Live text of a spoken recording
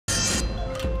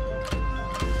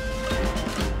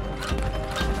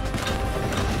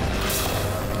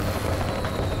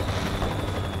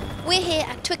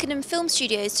Twickenham Film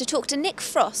Studios to talk to Nick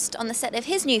Frost on the set of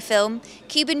his new film,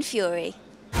 Cuban Fury.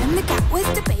 And the cat with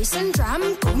the bass and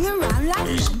drum going around like...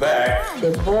 He's back.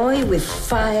 The boy with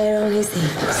fire on his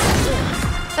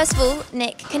hands. First of all,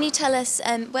 Nick, can you tell us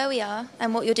where we are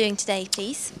and what you're doing today,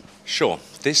 please? Sure.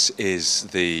 This is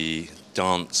the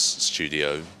dance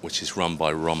studio, which is run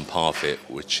by Ron Parfitt,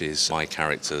 which is my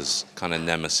character's kind of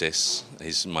nemesis.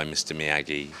 He's my Mr.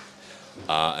 Miyagi.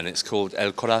 And it's called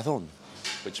El Corazón,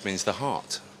 which means the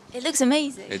heart. It looks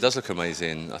amazing. It does look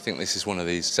amazing. I think this is one of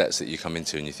these sets that you come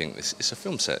into and you think this is a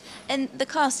film set. And the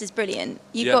cast is brilliant.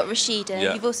 You've Yeah. got Rashida,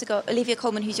 Yeah. you've also got Olivia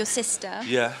Colman, who's your sister.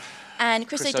 Yeah. And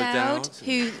Chris O'Dowd,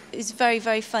 who is very,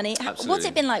 very funny. Absolutely. What's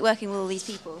it been like working with all these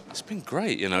people? It's been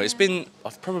great, you know. It's been,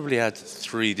 I've probably had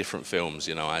 3 different films,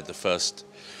 you know. I had the first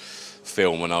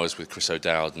film when I was with Chris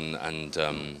O'Dowd and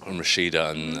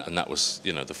Rashida, and that was,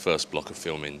 you know, the first block of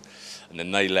filming. And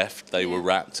then they left, they were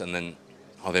wrapped, and then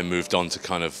I then moved on to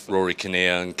kind of Rory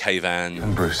Kinnear and Kayvan.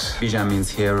 And Bruce. Bijan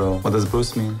means hero. What does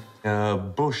Bruce mean?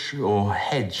 Bush or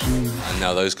hedge. And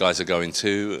now those guys are going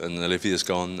too, and Olivia's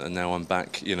gone, and now I'm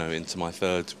back, you know, into my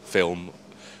 3rd film,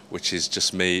 which is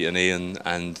just me and Ian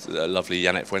and lovely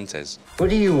Janet Fuentes. What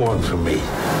do you want from me?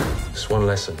 Just one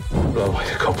lesson. Blow away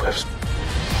the cobwebs.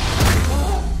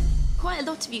 Quite a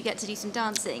lot of you get to do some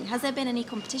dancing. Has there been any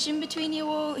competition between you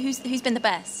all? Who's been the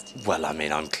best? Well, I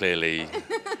mean, I'm clearly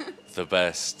the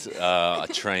best. I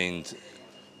trained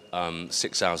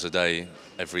 6 hours a day,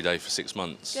 every day for 6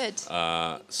 months. Good.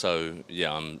 So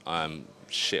yeah, I'm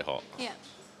shit hot. Yeah,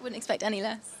 wouldn't expect any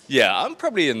less. Yeah, I'm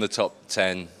probably in the top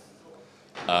 10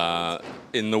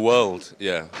 in the world.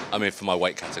 Yeah, I mean for my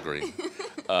weight category,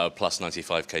 plus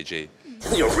 95 kg.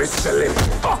 Your wrists are limp.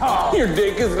 Your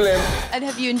dick is limp. And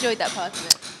have you enjoyed that part of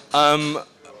it?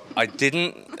 I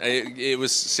didn't. It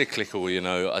was cyclical, you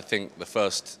know. I think the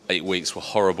first 8 weeks were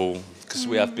horrible because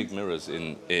we have big mirrors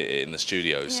in the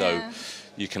studio, so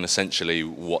you can essentially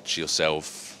watch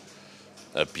yourself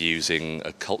abusing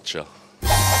a culture.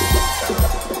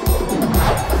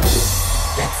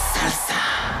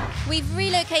 We've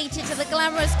relocated to the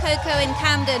glamorous Coco in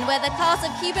Camden, where the cast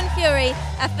of Cuban Fury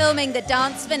are filming the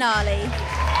dance finale.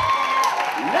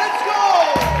 Let's go!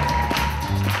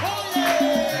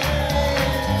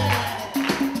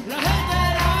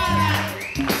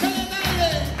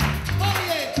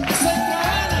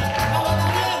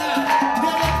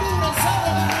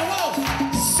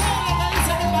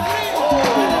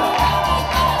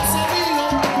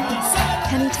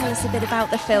 Can you tell us a bit about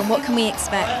the film? What can we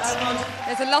expect?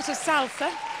 There's a lot of salsa,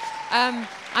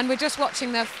 and we're just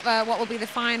watching what will be the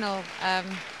final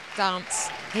dance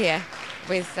here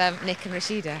with Nick and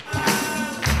Rashida.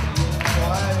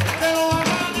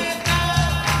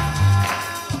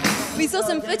 We saw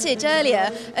some footage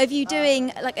earlier of you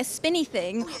doing like a spinny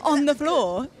thing on the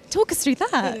floor. Talk us through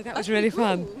that. That was really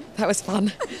fun. That was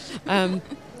fun. And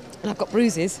I've got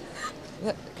bruises.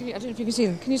 I don't know if you can see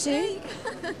them. Can you see?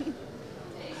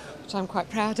 Which I'm quite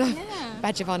proud of. Yeah.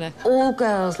 Badge of honour. All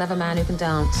girls love a man who can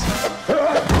dance.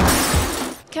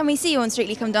 Can we see you on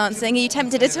Strictly Come Dancing? Are you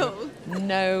tempted at all?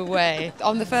 No way.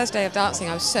 On the first day of dancing,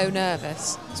 I was so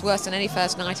nervous. It's worse than any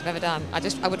first night I've ever done. I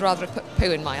would rather have put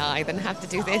poo in my eye than have to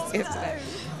do this yesterday.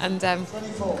 And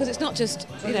because it's not just,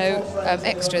 you know,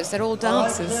 extras, they're all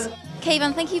dancers.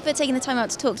 Kayvan, thank you for taking the time out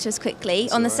to talk to us quickly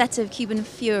on the set of Cuban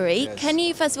Fury. Yes. Can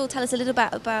you first of all tell us a little bit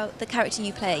about the character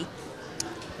you play?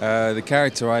 The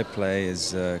character I play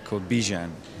is called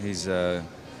Bijan. He's a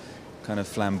kind of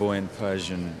flamboyant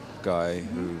Persian guy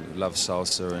who loves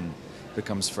salsa and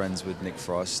becomes friends with Nick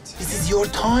Frost. This is your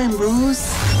time,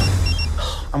 Bruce.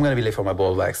 I'm gonna be late for my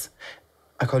ball wax.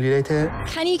 I'll call you later.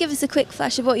 Can you give us a quick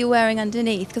flash of what you're wearing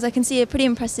underneath? Because I can see a pretty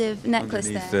impressive necklace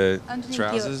Underneath there. the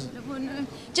trousers?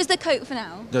 Just the coat for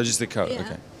now. No, just the coat, Yeah.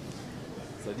 okay.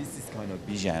 So this is kind of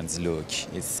Bijan's look.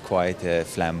 It's quite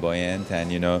flamboyant,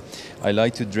 and you know, I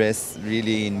like to dress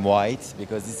really in white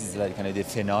because this is like kind of the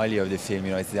finale of the film.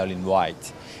 You know, it's all in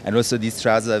white. And also these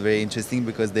trousers are very interesting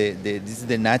because this is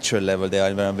the natural level.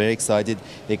 I'm very excited.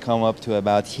 They come up to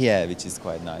about here, which is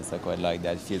quite nice. I quite like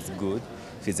that. It feels good.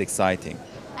 It feels exciting.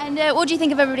 And what do you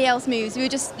think of everybody else moves? We were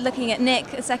just looking at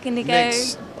Nick a second ago.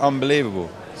 Nick's unbelievable.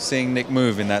 Seeing Nick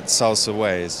move in that salsa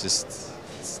way is just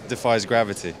it defies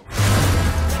gravity.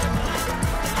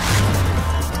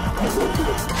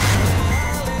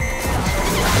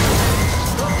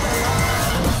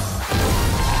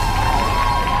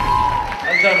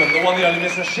 And gentlemen, the one, the only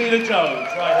Miss Rashida Jones,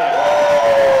 right here.